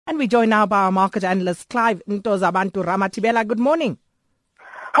And we join now by our market analyst, Clive Ntozabantu Ramatibela. Good morning.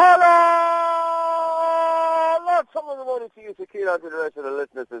 Hello! Top of the morning to you, Sakina, and to the rest of the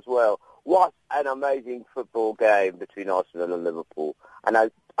listeners as well. What an amazing football game between Arsenal and Liverpool. And I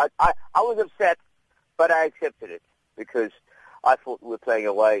was upset, but I accepted it because I thought we were playing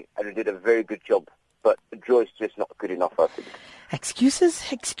away and we did a very good job. But the draw is just not good enough, I think.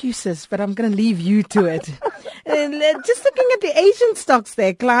 Excuses, but I'm going to leave you to it. Just looking at the Asian stocks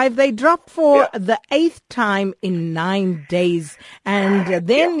there, Clive, they dropped for the 8th time in 9 days. And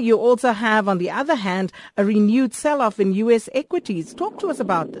then you also have, on the other hand, a renewed sell-off in U.S. equities. Talk to us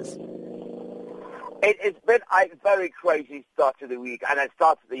about this. It's been a very crazy start to the week, and it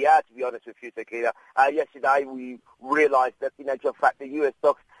started the year, to be honest with you, Sakina. Yesterday we realized that, in actual fact, the U.S.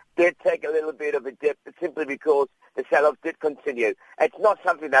 stocks did take a little bit of a dip simply because the sell-off did continue. It's not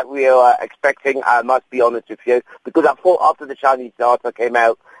something that we are expecting, I must be honest with you, because I thought after the Chinese data came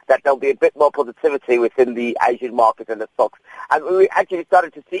out that there'll be a bit more positivity within the Asian market and the stocks. And we actually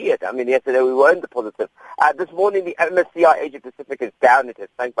started to see it. I mean, yesterday we were in the positive. This morning the MSCI Asia Pacific is down. It has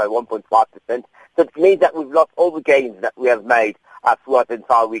sank by 1.5%. So it means that we've lost all the gains that we have made throughout the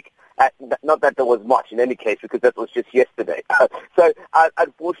entire week. Not that there was much in any case, because that was just yesterday. So,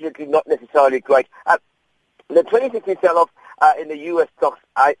 unfortunately, not necessarily great. The 2016 sell-off in the U.S. stocks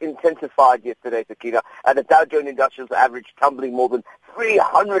intensified yesterday, Sakina, and the Dow Jones Industrials average tumbling more than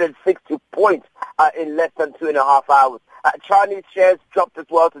 360 points in less than 2.5 hours. Chinese shares dropped as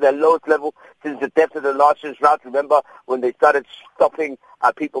well to their lowest level since the depth of the last year's rout. Remember when they started stopping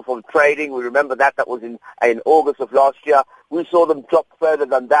people from trading? We remember that. That was in August of last year. We saw them drop further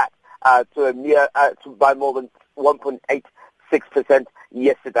than that by more than 1.86%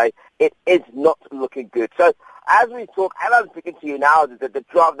 yesterday. It is not looking good. So as we talk, as I'm speaking to you now, the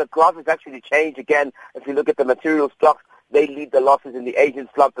graph has actually changed again. If you look at the material stocks, they lead the losses in the Asian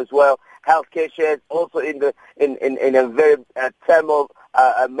slump as well. Healthcare shares also in a very turmoil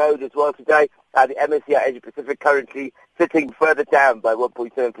mode as well today. The MSCI Asia Pacific currently sitting further down by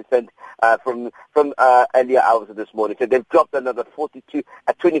 1.7% from earlier hours of this morning. So they've dropped another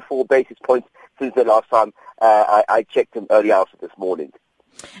 24 basis points since the last time I checked them early hours of this morning.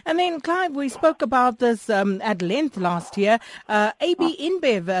 And then, Clive, we spoke about this at length last year. AB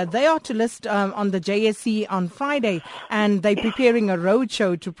InBev, they are to list on the JSE on Friday, and they're preparing a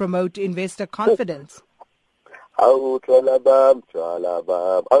roadshow to promote investor confidence. Oh, tralabam,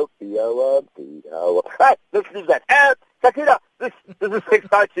 oh, hey, let's leave that. Sakina, this is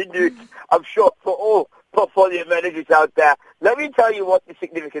exciting news, I'm sure, for all portfolio managers out there. Let me tell you what the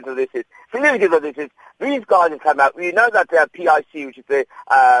significance of this is. These guys have come out. We know that PIC, which is the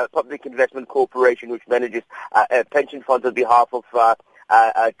Public Investment Corporation, which manages pension funds on behalf of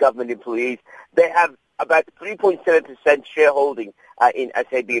government employees, they have about 3.7% shareholding in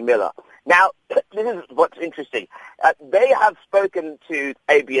SABMiller. Now, this is what's interesting. They have spoken to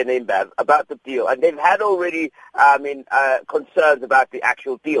AB and InBev about the deal, and they've had already concerns about the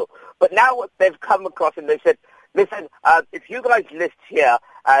actual deal. But now what they've come across, and they said, listen, if you guys list here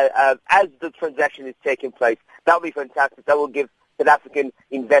as the transaction is taking place, that will be fantastic. That will give South African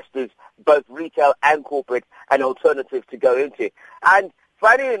investors, both retail and corporate, an alternative to go into. And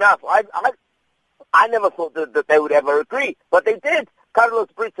funny enough, I never thought that they would ever agree, but they did. Carlos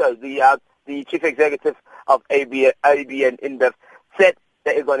Brito, the chief executive of AB and InBev, said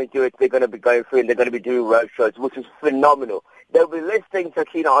that they're going to do it. They're going to be going through and they're going to be doing roadshows, which is phenomenal. They'll be listing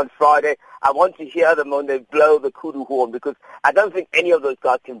Sakina on Friday. I want to hear them when they blow the kudu horn, because I don't think any of those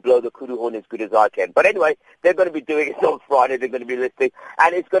guys can blow the kudu horn as good as I can. But anyway, they're going to be doing it on Friday. They're going to be listing,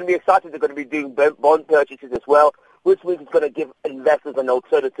 and it's going to be exciting. They're going to be doing bond purchases as well, which means it's going to give investors an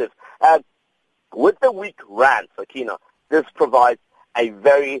alternative. With the weak rand, Sakina, this provides a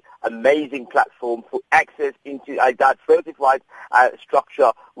very amazing platform for access into a diversified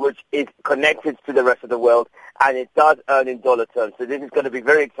structure which is connected to the rest of the world, and it does earn in dollar terms. So this is going to be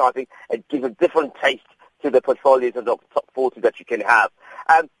very exciting and give a different taste to the portfolios of the top 40 that you can have.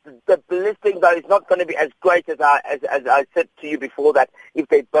 The listing, though, is not going to be as great as I said to you before, that if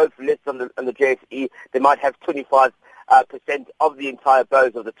they both list on the JSE, they might have 25% of the entire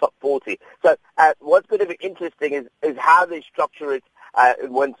bows of the top 40. So what's going to be interesting is how they structure it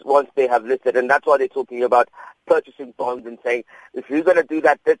once they have listed, and that's why they're talking about purchasing bonds and saying, if you're going to do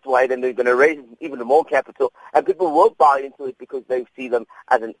that this way, then they're going to raise even more capital, and people will buy into it because they see them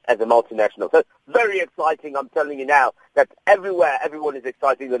as a multinational. So very exciting. I'm telling you now that everywhere, everyone is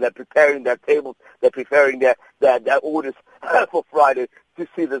excited, and they're preparing their tables, they're preparing their orders for Friday to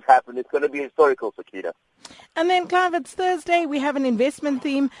see this happen. It's going to be historical, Sakina. And then, Clive, it's Thursday. We have an investment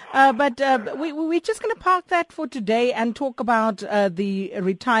theme, but we're just going to park that for today and talk about the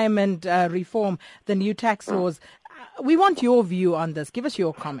retirement reform, the new tax laws. We want your view on this. Give us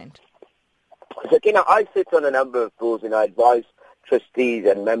your comment. Sakina, I sit on a number of boards and I advise trustees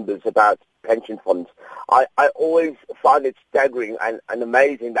and members about pension funds. I always find it staggering and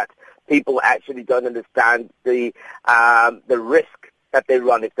amazing that people actually don't understand the risk that they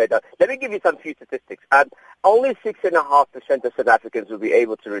run if they don't. Let me give you some few statistics. Only 6.5% of South Africans will be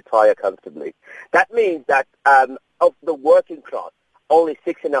able to retire comfortably. That means that of the working class, only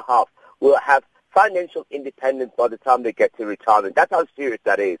 6.5% will have financial independence by the time they get to retirement. That's how serious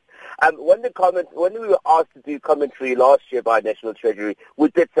that is. When we were asked to do commentary last year by National Treasury, we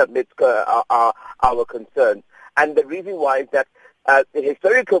did submit our concerns. And the reason why is that the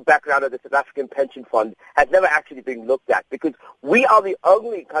historical background of the South African Pension Fund has never actually been looked at, because we are the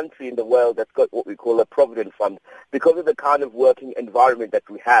only country in the world that's got what we call a provident fund, because of the kind of working environment that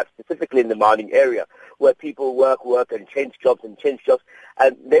we have, specifically in the mining area, where people work and change jobs,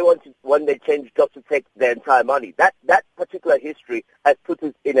 and they want to, when they change jobs, to take their entire money. That particular history has put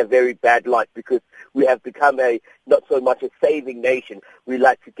us in a very bad light, because we have become not so much a saving nation. We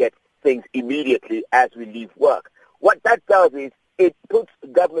like to get things immediately as we leave work. What that does is it puts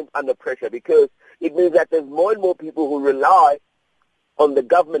government under pressure, because it means that there's more and more people who rely on the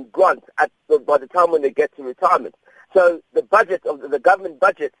government grants by the time when they get to retirement. So the government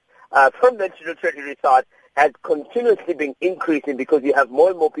budget from the National Treasury side has continuously been increasing, because you have more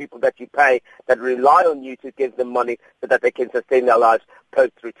and more people that you pay that rely on you to give them money so that they can sustain their lives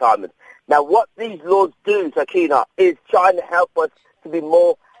post-retirement. Now, what these laws do, Sakina, is trying to help us to be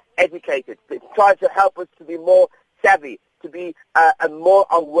more educated. It's trying to help us to be more savvy, to be more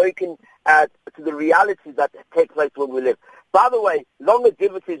awakened to the realities that take place when we live. By the way,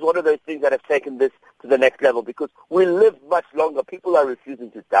 longevity is one of those things that have taken this to the next level, because we live much longer. People are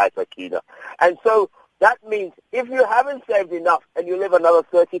refusing to die, Sakina. And so that means if you haven't saved enough and you live another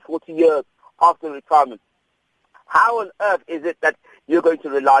 30, 40 years after retirement, how on earth is it that you're going to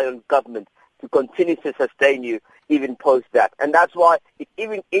rely on government to continue to sustain you even post that? And that's why it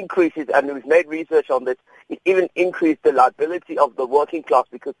even increases, and we've made research on this, it even increased the liability of the working class,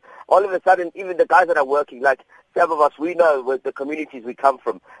 because all of a sudden, even the guys that are working, like some of us, we know with the communities we come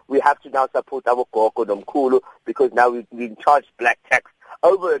from, we have to now support our Koko Nomkulu, because now we've been charged black tax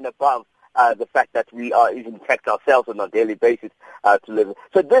over and above the fact that we are even taxed ourselves on a daily basis to live.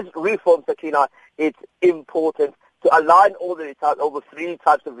 So this reform, Sakina, it's important to align all the over 3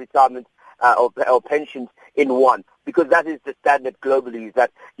 types of retirement or pensions in one, because that is the standard globally, is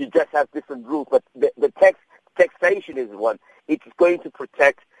that you just have different rules, but the taxation is one. It's going to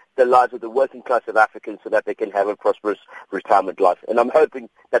protect the lives of the working class of Africans so that they can have a prosperous retirement life. And I'm hoping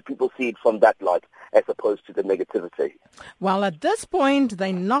that people see it from that light as opposed to the negativity. Well, at this point,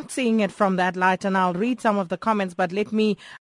 they're not seeing it from that light, and I'll read some of the comments, but let me